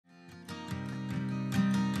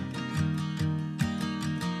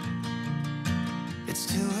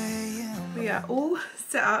we are all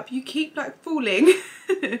set up. You keep like falling.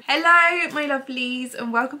 Hello my lovelies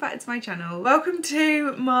and welcome back to my channel. Welcome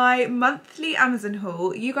to my monthly Amazon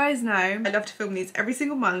haul. You guys know I love to film these every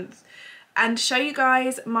single month and show you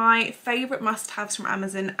guys my favourite must-haves from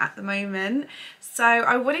Amazon at the moment. So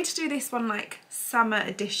I wanted to do this one like summer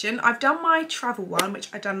edition. I've done my travel one, which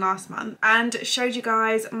I done last month, and showed you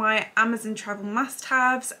guys my Amazon travel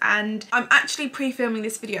must-haves, and I'm actually pre-filming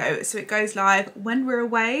this video so it goes live when we're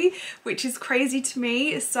away, which is crazy to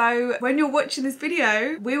me. So when you're watching this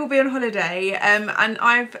video, we will be on holiday, and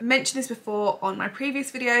I've mentioned this before on my previous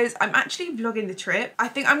videos. I'm actually vlogging the trip. I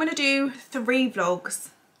think I'm going to do 3 vlogs.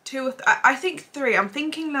 I think 3. I'm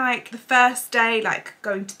thinking like the first day, like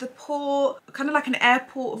going to the port, kind of like an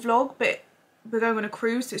airport vlog, but we're going on a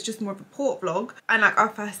cruise, so it's just more of a port vlog, and like our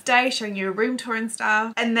first day showing you a room tour and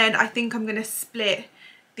stuff. And then I think I'm going to split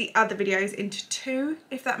the other videos into 2,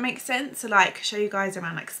 if that makes sense. So like show you guys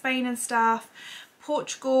around like Spain and stuff,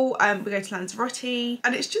 Portugal, we go to Lanzarote,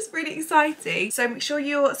 and it's just really exciting. So make sure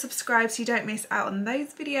you're subscribed so you don't miss out on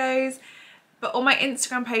those videos. But on my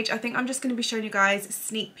Instagram page, I think I'm just going to be showing you guys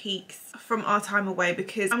sneak peeks from our time away,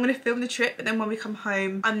 because I'm going to film the trip, but then when we come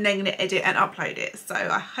home, I'm then going to edit and upload it. So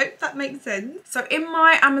I hope that makes sense. So in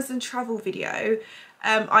my Amazon travel video,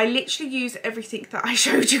 I literally use everything that I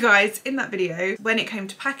showed you guys in that video when it came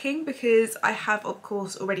to packing, because I have of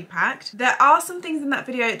course already packed. There are some things in that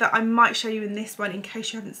video that I might show you in this one in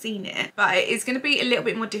case you haven't seen it, but it's going to be a little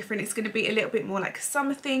bit more different. It's going to be a little bit more like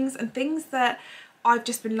summer things and things that I've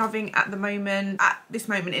just been loving at the moment, at this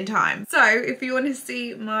moment in time. So if you want to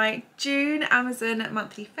see my June Amazon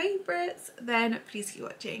monthly favourites, then please keep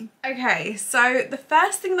watching. Okay, so the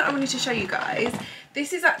first thing that I wanted to show you guys,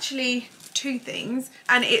 this is actually 2 things,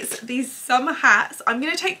 and it's these summer hats. I'm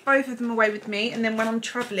going to take both of them away with me, and then when I'm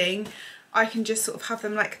travelling I can just sort of have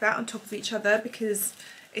them like that on top of each other, because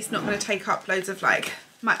it's not going to take up loads of like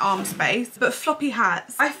my arm space. But floppy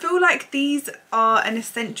hats, I feel like these are an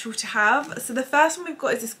essential to have. So the first one we've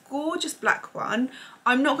got is this gorgeous black one.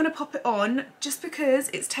 I'm not going to pop it on just because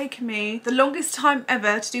it's taken me the longest time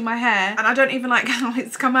ever to do my hair, and I don't even like how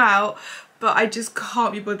it's come out, but I just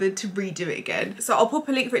can't be bothered to redo it again. So I'll pop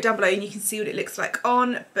a link for it down below and you can see what it looks like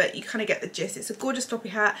on, but you kind of get the gist. It's a gorgeous floppy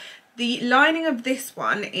hat. The lining of this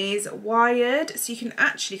one is wired, so you can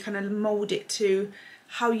actually kind of mould it to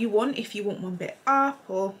how you want, if you want one bit up,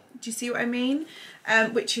 or do you see what I mean?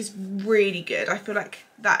 Which is really good. I feel like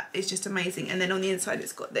that is just amazing. And then on the inside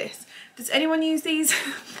it's got this. Does anyone use these?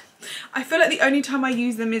 I feel like the only time I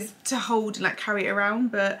use them is to hold and like carry it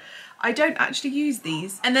around, but I don't actually use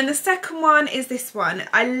these. And then the second one is this one.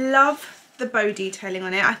 I love the bow detailing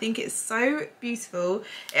on it. I think it's so beautiful.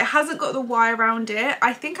 It hasn't got the wire around it.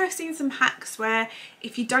 I think I've seen some hacks where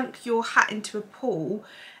if you dunk your hat into a pool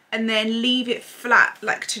and then leave it flat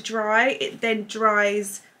like to dry, it then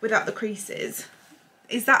dries without the creases.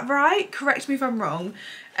 Is that right? Correct me if I'm wrong,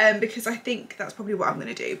 because I think that's probably what I'm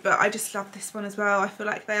going to do. But I just love this one as well. I feel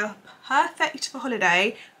like they are perfect for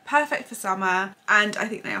holiday, perfect for summer, and I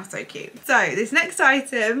think they are so cute. So this next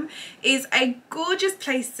item is a gorgeous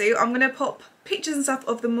play suit. I'm going to pop pictures and stuff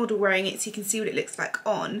of the model wearing it so you can see what it looks like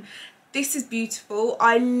on. This is beautiful.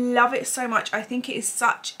 I love it so much. I think it is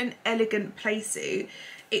such an elegant play suit.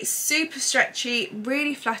 It's super stretchy,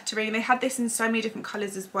 really flattering. They had this in so many different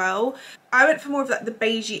colours as well. I went for more of like the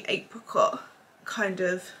beigey apricot kind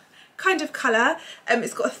of colour.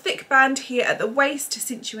 It's got a thick band here at the waist to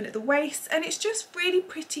cinch you in at the waist, and it's just really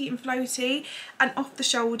pretty and floaty and off the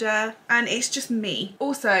shoulder, and it's just me.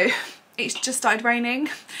 Also, it's just started raining,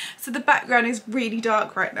 so the background is really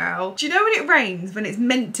dark right now. Do you know when it rains, when it's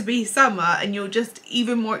meant to be summer and you're just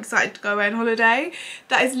even more excited to go away on holiday?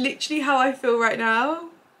 That is literally how I feel right now.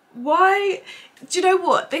 Why? Do you know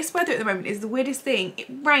what? This weather at the moment is the weirdest thing. It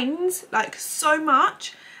rains like so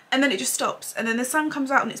much and then it just stops, and then the sun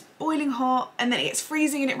comes out and it's boiling hot, and then it gets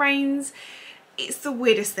freezing and it rains. It's the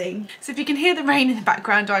weirdest thing. So if you can hear the rain in the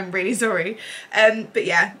background, I'm really sorry. But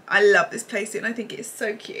yeah, I love this playsuit and I think it's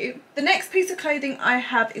so cute. The next piece of clothing I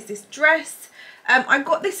have is this dress. I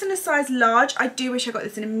got this in a size large. I do wish I got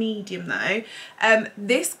this in a medium though.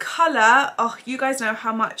 This colour, oh, you guys know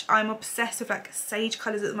how much I'm obsessed with like sage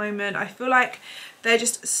colours at the moment. I feel like they're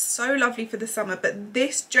just so lovely for the summer, but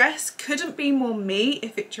this dress couldn't be more me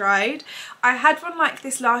if it tried. I had one like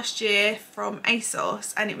this last year from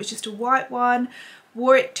ASOS and it was just a white one.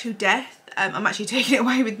 Wore it to death. I'm actually taking it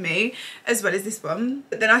away with me, as well as this one.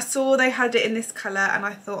 But then I saw they had it in this colour and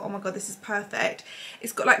I thought, oh my god, this is perfect.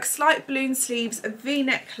 It's got like slight balloon sleeves, a V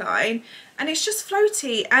neckline, and it's just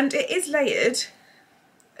floaty, and it is layered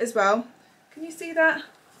as well. Can you see that?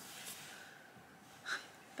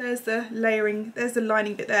 there's the layering, there's the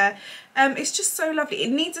lining bit there. It's just so lovely.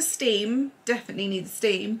 It needs a steam, definitely needs a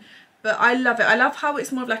steam, but I love it. I love how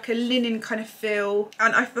it's more of like a linen kind of feel,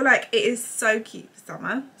 and I feel like it is so cute for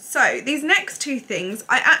summer. So these next two things,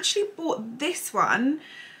 I actually bought this one,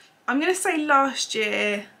 I'm gonna say last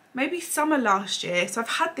year, maybe summer last year, so I've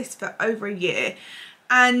had this for over a year,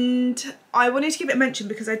 and I wanted to give it a mention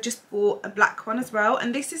because I just bought a black one as well,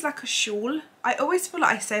 and this is like a shawl. I always feel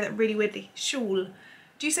like I say that really weirdly, shawl.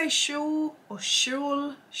 Do you say shawl or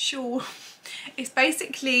shawl? Shawl. It's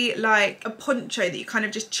basically like a poncho that you kind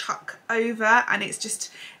of just chuck over, and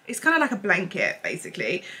it's kind of like a blanket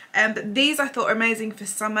basically. But these I thought are amazing for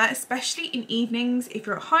summer, especially in evenings if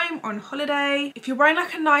you're at home or on holiday. If you're wearing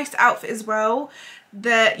like a nice outfit as well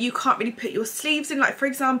that you can't really put your sleeves in, like for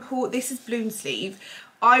example this is bloom sleeve.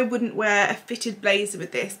 I wouldn't wear a fitted blazer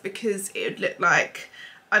with this because it would look like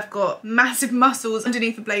I've got massive muscles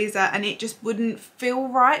underneath a blazer, and it just wouldn't feel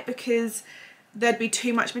right because there'd be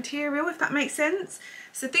too much material, if that makes sense.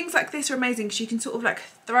 So things like this are amazing because you can sort of like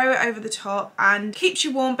throw it over the top and keeps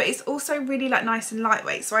you warm, but it's also really like nice and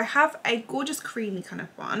lightweight. So I have a gorgeous creamy kind of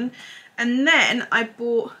one, and then I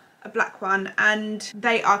bought a black one, and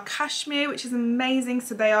they are cashmere, which is amazing.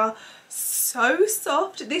 So they are so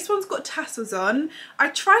soft. This one's got tassels on. I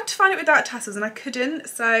tried to find it without tassels and I couldn't,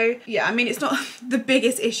 so yeah, I mean it's not the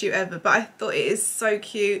biggest issue ever, but I thought it is so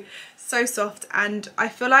cute, so soft, and I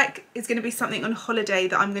feel like it's going to be something on holiday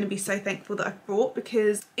that I'm going to be so thankful that I've brought,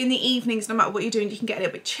 because in the evenings, no matter what you're doing, you can get a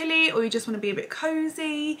little bit chilly or you just want to be a bit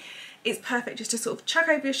cozy. It's perfect just to sort of chuck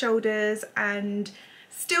over your shoulders and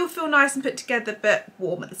still feel nice and put together but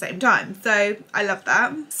warm at the same time. So I love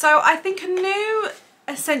that. So I think a new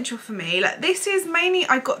essential for me, like this is mainly,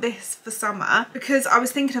 I got this for summer because I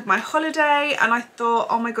was thinking of my holiday and I thought,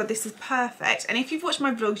 oh my god, this is perfect. And if you've watched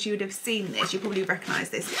my vlogs you would have seen this, you probably recognise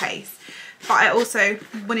this case, but I also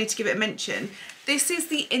wanted to give it a mention. This is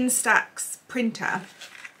the Instax printer,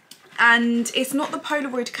 and it's not the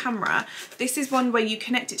Polaroid camera. This is one where you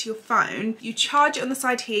connect it to your phone, you charge it on the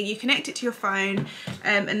side here, you connect it to your phone,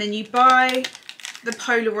 and then you buy the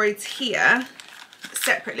Polaroids here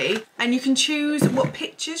separately, and you can choose what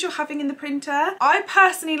pictures you're having in the printer. I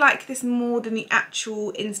personally like this more than the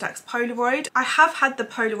actual Instax Polaroid. I have had the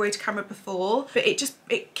Polaroid camera before, but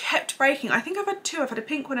it kept breaking. I think I've had two. I've had a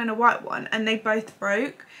pink one and a white one, and they both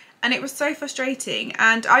broke, and it was so frustrating.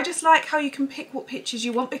 And I just like how you can pick what pictures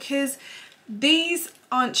you want, because these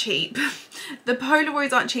aren't cheap. The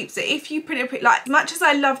Polaroids aren't cheap. So if you print a picture, like as much as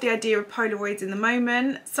I love the idea of Polaroids in the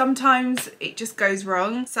moment, sometimes it just goes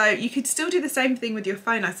wrong. So you could still do the same thing with your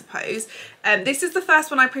phone, I suppose. This is the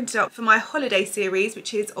first one I printed out for my holiday series,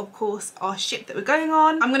 which is of course our ship that we're going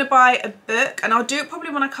on. I'm going to buy a book, and I'll do it probably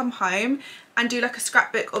when I come home and do like a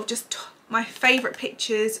scrapbook of just my favourite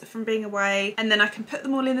pictures from being away, and then I can put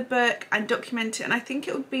them all in the book and document it, and I think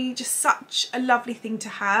it would be just such a lovely thing to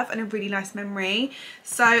have and a really nice memory.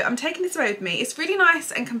 So I'm taking this away with me. It's really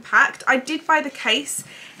nice and compact. I did buy the case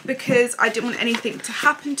because I didn't want anything to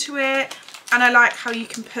happen to it, and I like how you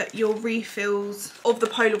can put your refills of the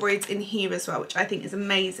Polaroids in here as well, which I think is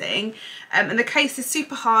amazing. And the case is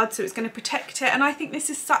super hard, so it's going to protect it, and I think this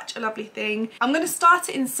is such a lovely thing. I'm going to start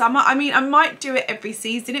it in summer. I mean, I might do it every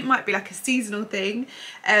season. It might be like a seasonal thing,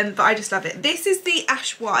 but I just love it. This is the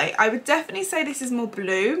ash white. I would definitely say this is more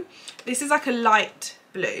blue. This is like a light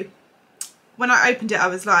blue. When I opened it, I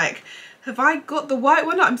was like, have I got the white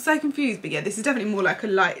one? I'm so confused. But yeah, this is definitely more like a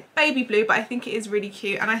light baby blue, but I think it is really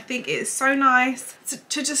cute, and I think it is so nice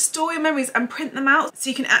to just store your memories and print them out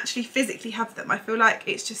so you can actually physically have them. I feel like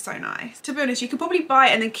it's just so nice. To be honest, you could probably buy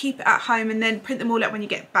it and then keep it at home and then print them all out when you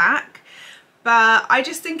get back, but I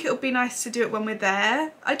just think it would be nice to do it when we're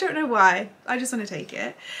there. I don't know why, I just want to take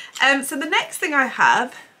it. So the next thing I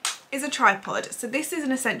have is a tripod. So this is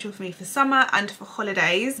an essential for me for summer and for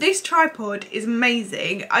holidays. This tripod is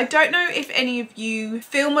amazing. I don't know if any of you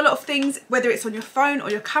film a lot of things, whether it's on your phone or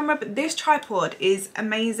your camera, but this tripod is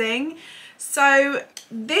amazing. So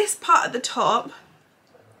this part at the top,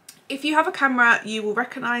 if you have a camera, you will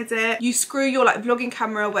recognize it. You screw your like vlogging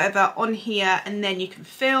camera or whatever on here, and then you can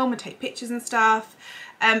film and take pictures and stuff.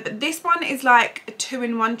 But this one is like a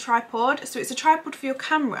 2-in-1 tripod. So it's a tripod for your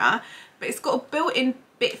camera, but it's got a built-in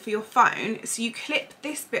bit for your phone. So you clip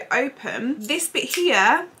this bit open. This bit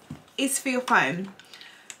here is for your phone.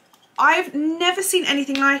 I've never seen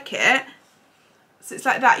anything like it. So it's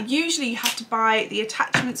like that. Usually you have to buy the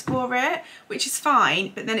attachments for it, which is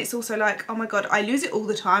fine, but then it's also like, oh my god, I lose it all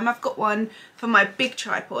the time. I've got one for my big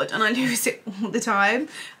tripod and I lose it all the time.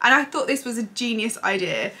 And I thought this was a genius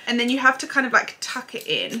idea. And then you have to kind of like tuck it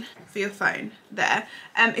in for your phone there.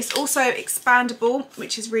 It's also expandable,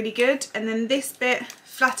 which is really good. And then this bit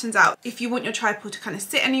flattens out. If you want your tripod to kind of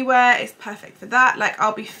sit anywhere, it's perfect for that. Like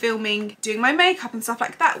I'll be filming, doing my makeup and stuff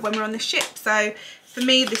like that when we're on the ship. So for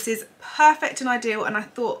me, this is perfect and ideal, and I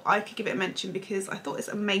thought I could give it a mention because I thought it's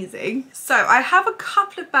amazing. So I have a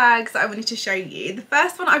couple of bags that I wanted to show you. The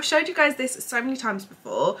first one, I've showed you guys this so many times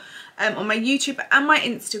before on my YouTube and my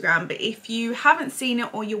Instagram, but if you haven't seen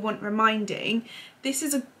it or you want reminding, this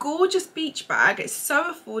is a gorgeous beach bag. It's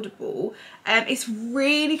so affordable. It's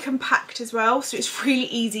really compact as well, so it's really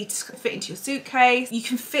easy to fit into your suitcase. You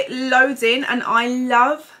can fit loads in, and I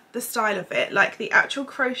love the style of it. Like the actual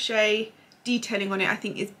crochet detailing on it I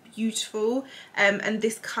think is beautiful, and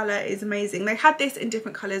this colour is amazing. They had this in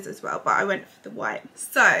different colours as well, but I went for the white.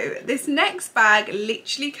 So this next bag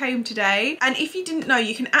literally came today, and if you didn't know,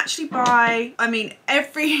 you can actually buy, I mean,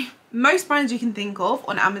 most brands you can think of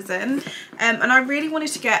on Amazon, and I really wanted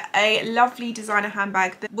to get a lovely designer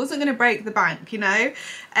handbag that wasn't going to break the bank, you know.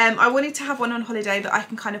 I wanted to have one on holiday that I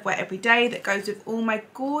can kind of wear every day, that goes with all my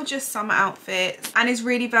gorgeous summer outfits and is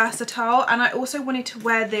really versatile. And I also wanted to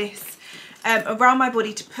wear this around my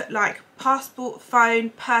body to put like passport, phone,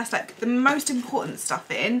 purse, like the most important stuff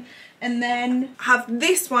in, and then have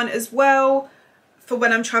this one as well for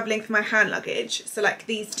when I'm traveling for my hand luggage. So like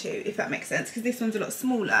these two, if that makes sense, because this one's a lot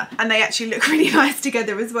smaller and they actually look really nice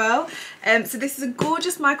together as well. So this is a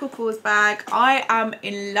gorgeous Michael Kors bag. I am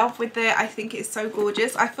in love with it. I think it's so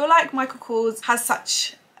gorgeous. I feel like Michael Kors has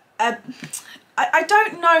such a, I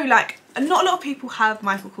don't know, like not a lot of people have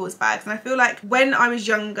Michael Kors bags, and I feel like when I was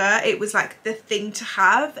younger it was like the thing to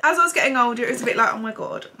have. As I was getting older it was a bit like, oh my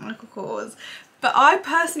god, Michael Kors. But I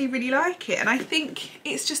personally really like it, and I think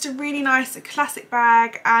it's just a really nice classic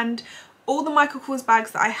bag, and all the Michael Kors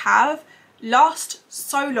bags that I have last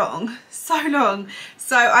so long. So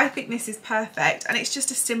I think this is perfect, and it's just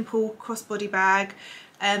a simple crossbody bag.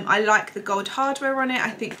 I like the gold hardware on it.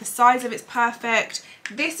 I think the size of it's perfect.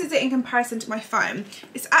 This is it in comparison to my phone.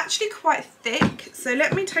 It's actually quite thick, so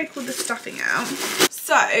let me take all the stuffing out.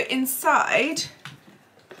 So inside,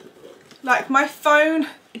 like my phone,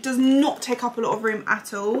 it does not take up a lot of room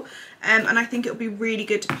at all, and I think it'll be really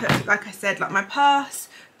good to put, like I said, like my purse,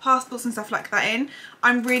 passports and stuff like that in.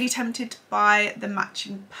 I'm really tempted to buy the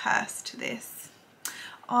matching purse to this.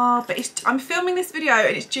 Oh, but I'm filming this video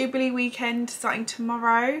and it's Jubilee weekend starting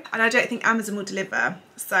tomorrow, and I don't think Amazon will deliver,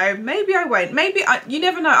 so maybe I won't. Maybe, you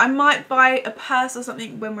never know, I might buy a purse or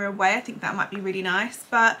something when we're away. I think that might be really nice,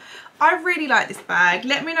 but I really like this bag.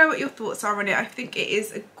 Let me know what your thoughts are on it. I think it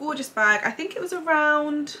is a gorgeous bag. I think it was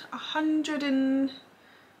around 100 and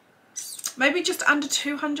maybe just under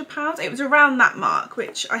 £200. It was around that mark,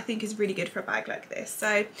 which I think is really good for a bag like this.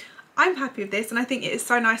 So I'm happy with this, and I think it is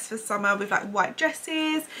so nice for summer with like white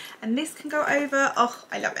dresses, and this can go over. Oh,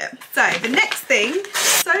 I love it. So the next thing,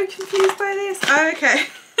 so confused by this. Oh, okay.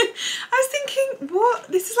 I was thinking, what?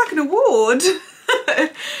 This is like an award.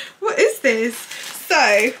 What is this?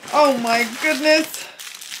 So, oh my goodness.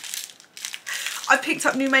 I picked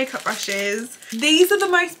up new makeup brushes. These are the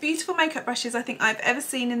most beautiful makeup brushes I think I've ever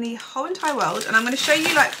seen in the whole entire world, and I'm going to show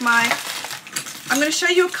you like I'm going to show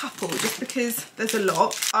you a couple just because there's a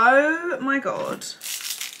lot. Oh my god.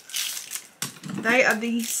 They are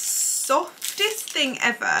the softest thing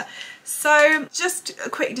ever. So just a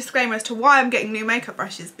quick disclaimer as to why I'm getting new makeup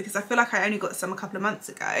brushes, because I feel like I only got some a couple of months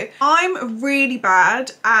ago. I'm really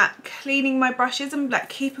bad at cleaning my brushes and like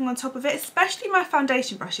keeping on top of it, especially my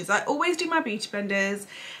foundation brushes. I always do my beauty blenders,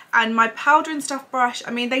 and my powder and stuff brush,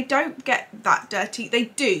 I mean, they don't get that dirty. They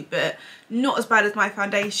do, but not as bad as my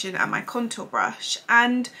foundation and my contour brush.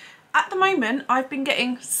 And at the moment I've been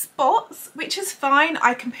getting spots, which is fine.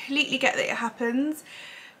 I completely get that it happens.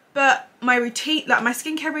 But my routine, like my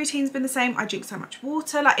skincare routine's been the same. I drink so much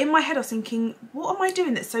water. Like in my head I was thinking, what am I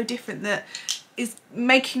doing that's so different that is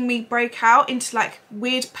making me break out into like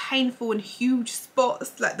weird, painful and huge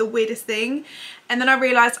spots, like the weirdest thing. And then I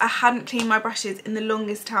realised I hadn't cleaned my brushes in the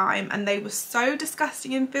longest time, and they were so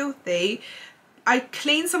disgusting and filthy. I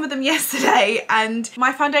cleaned some of them yesterday, and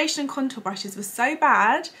my foundation and contour brushes were so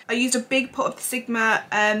bad. I used a big pot of the Sigma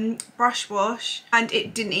brush wash, and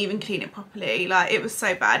it didn't even clean it properly. Like, it was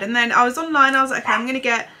so bad. And then I was online, I was like, okay, I'm gonna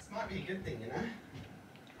get... This might be a good thing, you know?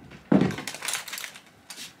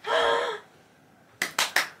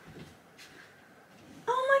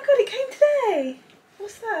 Oh my god, it came today.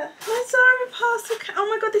 What's that? My Zara parcel. Oh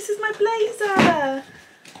my god, this is my blazer.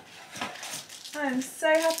 Oh, I'm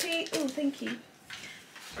so happy. Oh, thank you.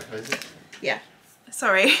 I close it? Yeah.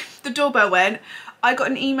 Sorry, the doorbell went. I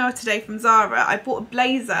got an email today from Zara. I bought a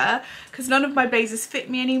blazer because none of my blazers fit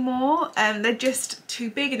me anymore. They're just too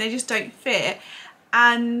big and they just don't fit.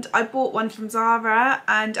 And I bought one from Zara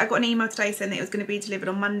and I got an email today saying that it was going to be delivered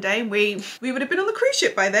on Monday. We would have been on the cruise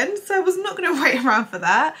ship by then, so I was not going to wait around for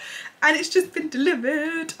that. And it's just been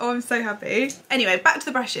delivered. Oh, I'm so happy. Anyway, back to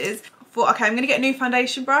the brushes. I thought, okay, I'm going to get a new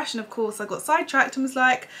foundation brush. And of course I got sidetracked and was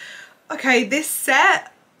like, okay, this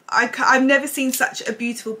set, I've never seen such a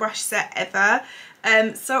beautiful brush set ever.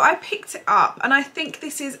 So I picked it up and I think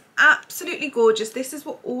this is absolutely gorgeous. This is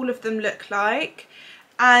what all of them look like.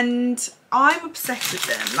 And I'm obsessed with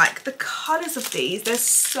them. Like the colours of these, there's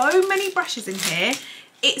so many brushes in here.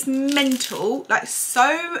 It's mental, like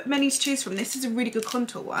so many to choose from. This is a really good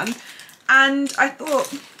contour one. And I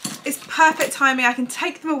thought it's perfect timing. I can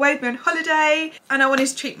take them away with me on holiday and I wanted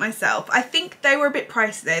to treat myself. I think they were a bit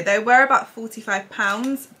pricey though. They were about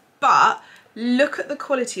 £45, but look at the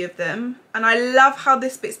quality of them. And I love how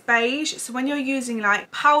this bit's beige, so when you're using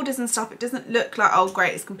like powders and stuff, it doesn't look like, oh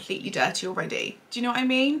great, it's completely dirty already. Do you know what I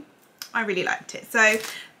mean? I really liked it. So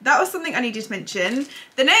that was something I needed to mention.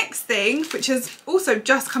 The next thing, which has also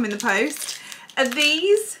just come in the post, are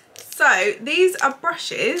these. So these are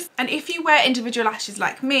brushes, and if you wear individual lashes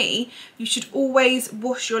like me, you should always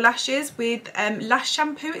wash your lashes with lash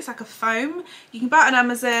shampoo. It's like a foam. You can buy it on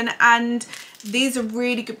Amazon, and these are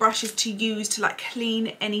really good brushes to use to like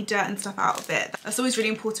clean any dirt and stuff out of it. That's always really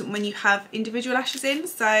important when you have individual lashes in.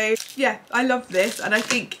 So yeah, I love this and I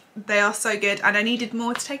think they are so good, and I needed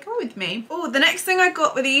more to take on with me. Oh, the next thing I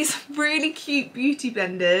got were these really cute beauty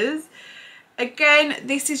blenders. Again,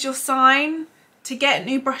 this is your sign to get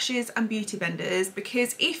new brushes and beauty blenders,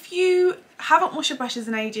 because if you haven't washed your brushes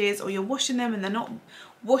in ages, or you're washing them and they're not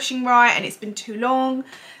washing right and it's been too long,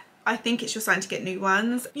 I think it's your sign to get new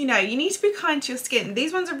ones. You know, you need to be kind to your skin.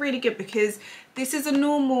 These ones are really good because this is a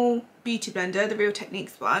normal beauty blender, the Real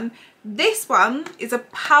Techniques one. This one is a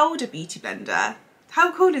powder beauty blender.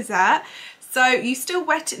 How cool is that? So you still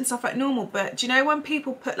wet it and stuff like normal, but do you know when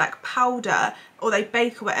people put like powder or they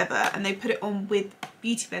bake or whatever and they put it on with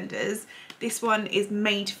beauty blenders, this one is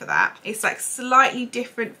made for that. It's like slightly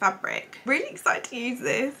different fabric. Really excited to use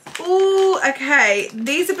this. Oh, okay.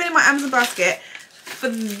 These have been in my Amazon basket for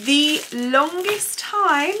the longest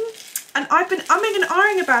time, and I've been umming and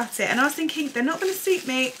ahhing about it, and I was thinking they're not going to suit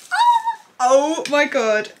me. Oh my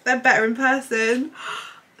god, they're better in person.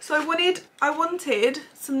 So I wanted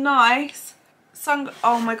some nice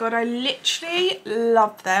oh my god, I literally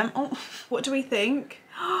love them. Oh, what do we think?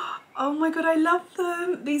 Oh my god, I love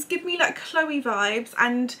them. These give me like Chloe vibes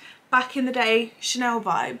and back in the day Chanel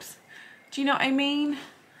vibes. Do you know what I mean?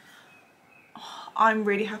 Oh, I'm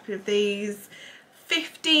really happy with these.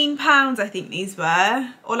 £15 I think these were,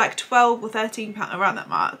 or like 12 or 13 pounds, around that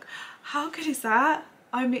mark. How good is that?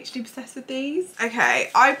 I'm literally obsessed with these. Okay,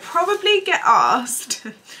 I probably get asked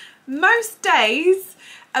most days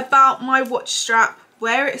about my watch strap,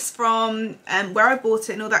 where it's from, and where I bought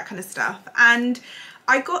it and all that kind of stuff. And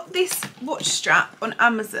I got this watch strap on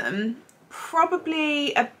Amazon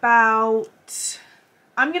probably about,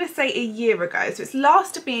 I'm going to say a year ago. So it's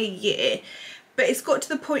lasted me a year, but it's got to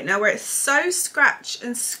the point now where it's so scratched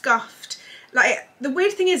and scuffed. Like, the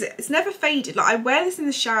weird thing is it's never faded. Like, I wear this in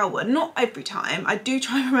the shower, not every time. I do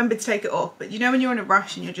try and remember to take it off, but you know when you're in a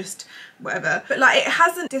rush and you're just whatever. But like, it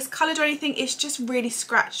hasn't discoloured or anything. It's just really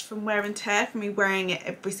scratched from wear and tear from me wearing it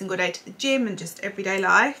every single day to the gym and just everyday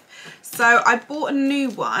life. So I bought a new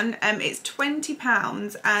one. It's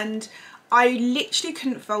 £20 and I literally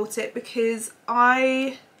couldn't fault it because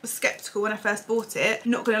I was skeptical when I first bought it,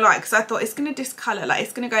 not gonna lie, because I thought it's gonna discolour, like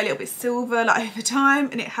it's gonna go a little bit silver like over time,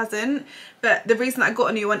 and it hasn't. But the reason I got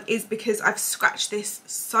a new one is because I've scratched this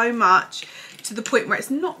so much to the point where it's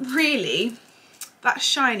not really that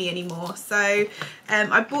shiny anymore. So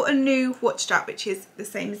I bought a new watch strap which is the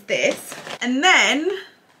same as this, and then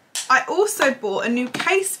I also bought a new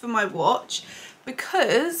case for my watch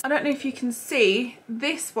because I don't know if you can see,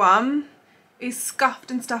 this one is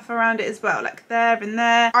scuffed and stuff around it as well, like there and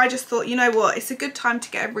there. I just thought, you know what, it's a good time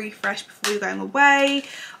to get a refresh before we're going away.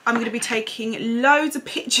 I'm going to be taking loads of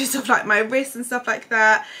pictures of like my wrists and stuff like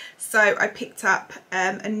that, so I picked up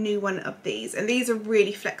a new one of these, and these are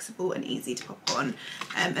really flexible and easy to pop on,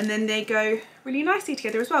 and then they go really nicely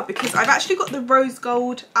together as well, because I've actually got the rose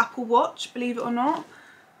gold Apple Watch, believe it or not.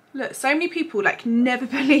 Look, so many people like never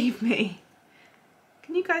believe me.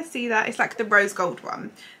 Can you guys see that? It's like the rose gold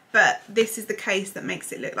one. But this is the case that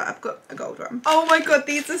makes it look like I've got a gold one. Oh my god,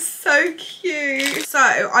 these are so cute. So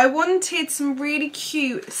I wanted some really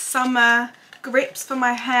cute summer grips for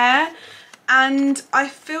my hair. And I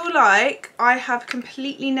feel like I have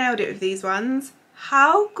completely nailed it with these ones.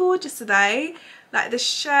 How gorgeous are they? Like the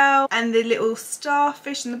shell and the little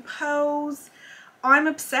starfish and the pearls. I'm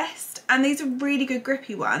obsessed, and these are really good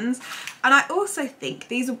grippy ones. And I also think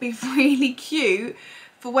these will be really cute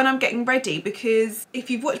for when I'm getting ready, because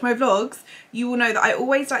if you've watched my vlogs, you will know that I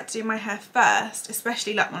always like to do my hair first,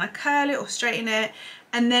 especially like when I curl it or straighten it,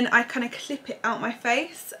 and then I kind of clip it out my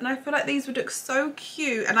face. And I feel like these would look so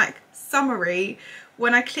cute and like summery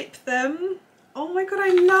when I clip them. Oh my god, I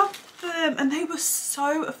love them, and they were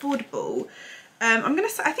so affordable. I'm gonna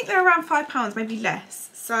say I think they're around £5, maybe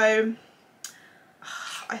less. So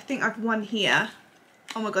I think I've won here.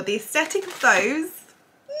 Oh my god, the aesthetic of those.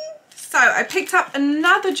 So I picked up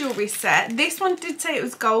another jewellery set. This one did say it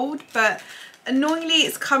was gold, but annoyingly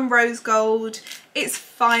it's come rose gold. It's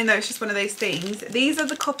fine though, it's just one of those things. These are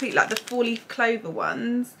the copy, like the 4-leaf clover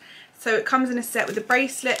ones. So it comes in a set with a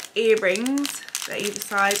bracelet, earrings at either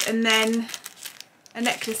side, and then a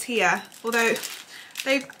necklace here. Although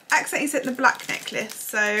they've accidentally sent the black necklace.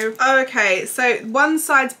 So, oh, okay, so one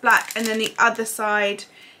side's black and then the other side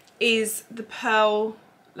is the pearl,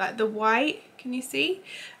 like the white, can you see?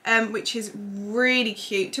 Which is really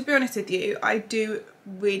cute. To be honest with you, I do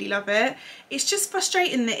really love it. It's just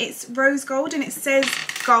frustrating that it's rose gold and it says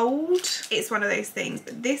gold. It's one of those things.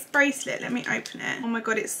 But this bracelet, let me open it. Oh my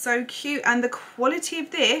god, it's so cute, and the quality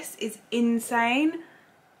of this is insane.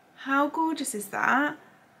 How gorgeous is that?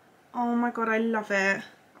 Oh my god, I love it.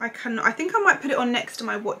 I think I might put it on next to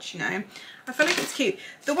my watch, you know. I feel like it's cute.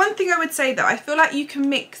 The one thing I would say though, I feel like you can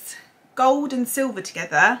mix gold and silver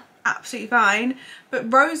together, absolutely fine,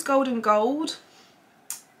 but rose gold and gold,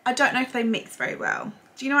 I don't know if they mix very well.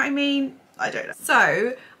 Do you know what I mean? I don't know.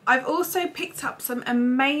 So I've also picked up some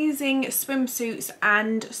amazing swimsuits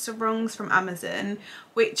and sarongs from Amazon,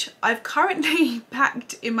 which I've currently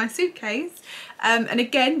packed in my suitcase. And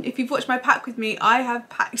again, if you've watched my pack with me, I have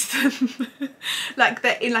packed them like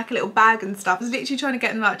they're in like a little bag and stuff. I was literally trying to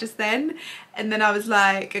get them out just then, and then I was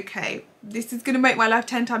like, okay, this is going to make my life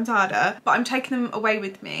 10 times harder, but I'm taking them away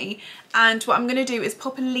with me. And what I'm going to do is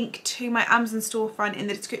pop a link to my Amazon storefront in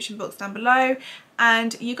the description box down below.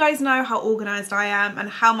 And you guys know how organised I am and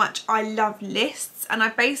how much I love lists, and I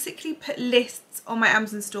basically put lists on my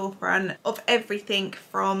Amazon storefront of everything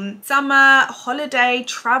from summer, holiday,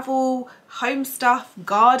 travel, home stuff,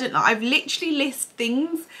 garden. I've literally listed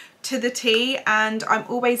things to the T, and I'm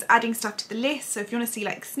always adding stuff to the list. So if you want to see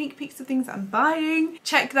like sneak peeks of things that I'm buying,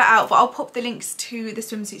 check that out. But I'll pop the links to the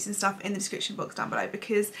swimsuits and stuff in the description box down below,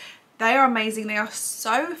 because they are amazing. They are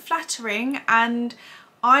so flattering, and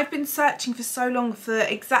I've been searching for so long for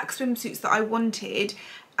exact swimsuits that I wanted,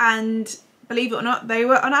 and believe it or not, they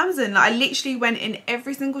were on Amazon. Like, I literally went in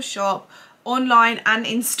every single shop, online and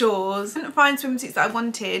in stores. I couldn't find swimsuits that I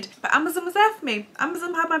wanted, but Amazon was there for me.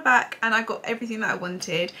 Amazon had my back and I got everything that I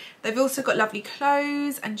wanted. They've also got lovely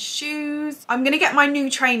clothes and shoes. I'm gonna get my new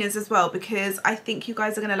trainers as well, because I think you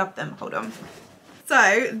guys are gonna love them. Hold on.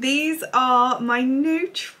 So these are my new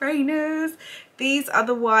trainers. These are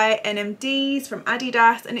the white NMDs from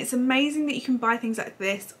Adidas, and it's amazing that you can buy things like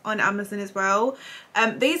this on Amazon as well.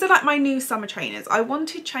 These are like my new summer trainers. I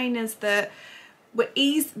wanted trainers that were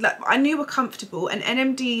easy, like I knew were comfortable, and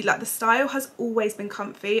NMD, like the style has always been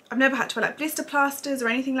comfy. I've never had to wear like blister plasters or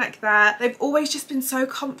anything like that. They've always just been so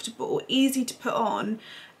comfortable, easy to put on.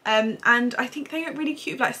 And I think they look really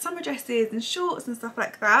cute with like summer dresses and shorts and stuff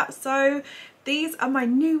like that. So these are my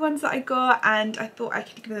new ones that I got, and I thought I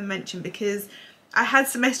could give them a mention because I had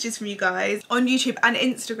some messages from you guys on YouTube and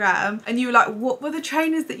Instagram, and you were like, what were the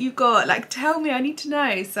trainers that you got? Like, tell me, I need to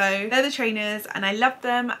know. So they're the trainers and I love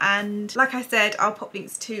them, and like I said, I'll pop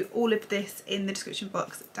links to all of this in the description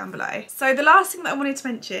box down below. So the last thing that I wanted to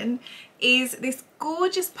mention is this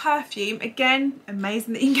gorgeous perfume. Again,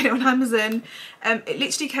 amazing that you can get it on Amazon. It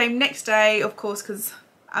literally came next day, of course, because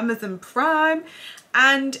Amazon Prime,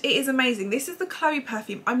 and it is amazing. This is the Chloe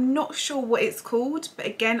perfume. I'm not sure what it's called, but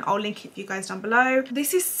again, I'll link it for you guys down below.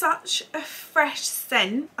 This is such a fresh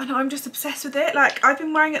scent, and I'm just obsessed with it. Like, I've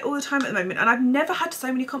been wearing it all the time at the moment, and I've never had so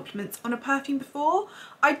many compliments on a perfume before.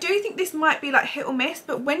 I do think this might be like hit or miss,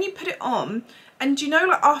 but when you put it on, and you know,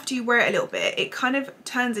 like after you wear it a little bit, it kind of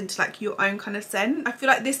turns into like your own kind of scent. I feel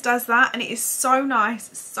like this does that, and it is so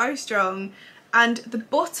nice, so strong. And the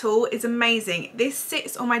bottle is amazing. This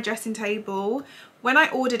sits on my dressing table When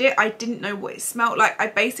I ordered it, I didn't know what it smelled like. I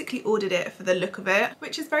basically ordered it for the look of it,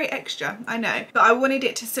 which is very extra, I know. But I wanted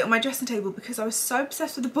it to sit on my dressing table because I was so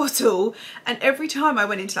obsessed with the bottle. And every time I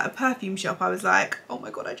went into like a perfume shop, I was like, oh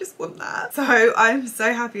my God, I just want that. So I'm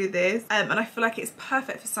so happy with this. And I feel like it's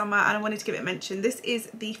perfect for summer, and I wanted to give it a mention. This is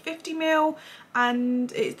the 50ml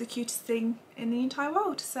and it's the cutest thing in the entire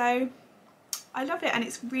world. So I love it, and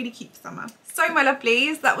it's really cute for summer. So my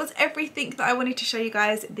lovelies, that was everything that I wanted to show you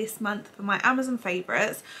guys this month for my Amazon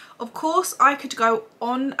favourites. Of course, I could go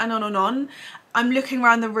on and on and on. I'm looking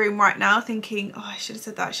around the room right now thinking, oh, I should have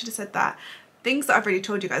said that, I should have said that. Things that I've already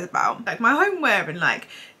told you guys about, like my homeware and like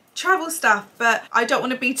travel stuff, but I don't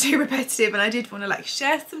want to be too repetitive, and I did want to like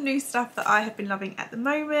share some new stuff that I have been loving at the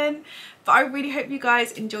moment. But I really hope you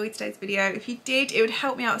guys enjoyed today's video. If you did, it would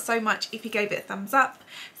help me out so much if you gave it a thumbs up.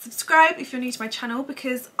 Subscribe if you're new to my channel,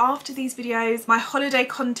 because after these videos my holiday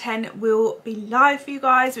content will be live for you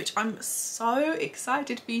guys, which I'm so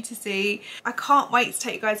excited for you to see. I can't wait to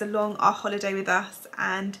take you guys along our holiday with us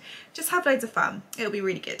and just have loads of fun. It'll be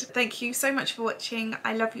really good. Thank you so much for watching.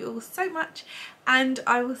 I love you all so much, and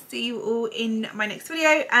I will see you all in my next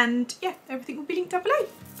video, and yeah, everything will be linked down below.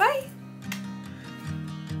 Bye.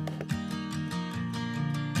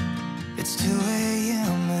 It's 2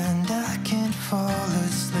 AM and I can't fall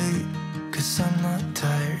asleep, 'cause I'm not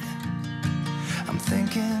tired. I'm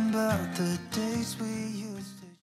thinking about the days we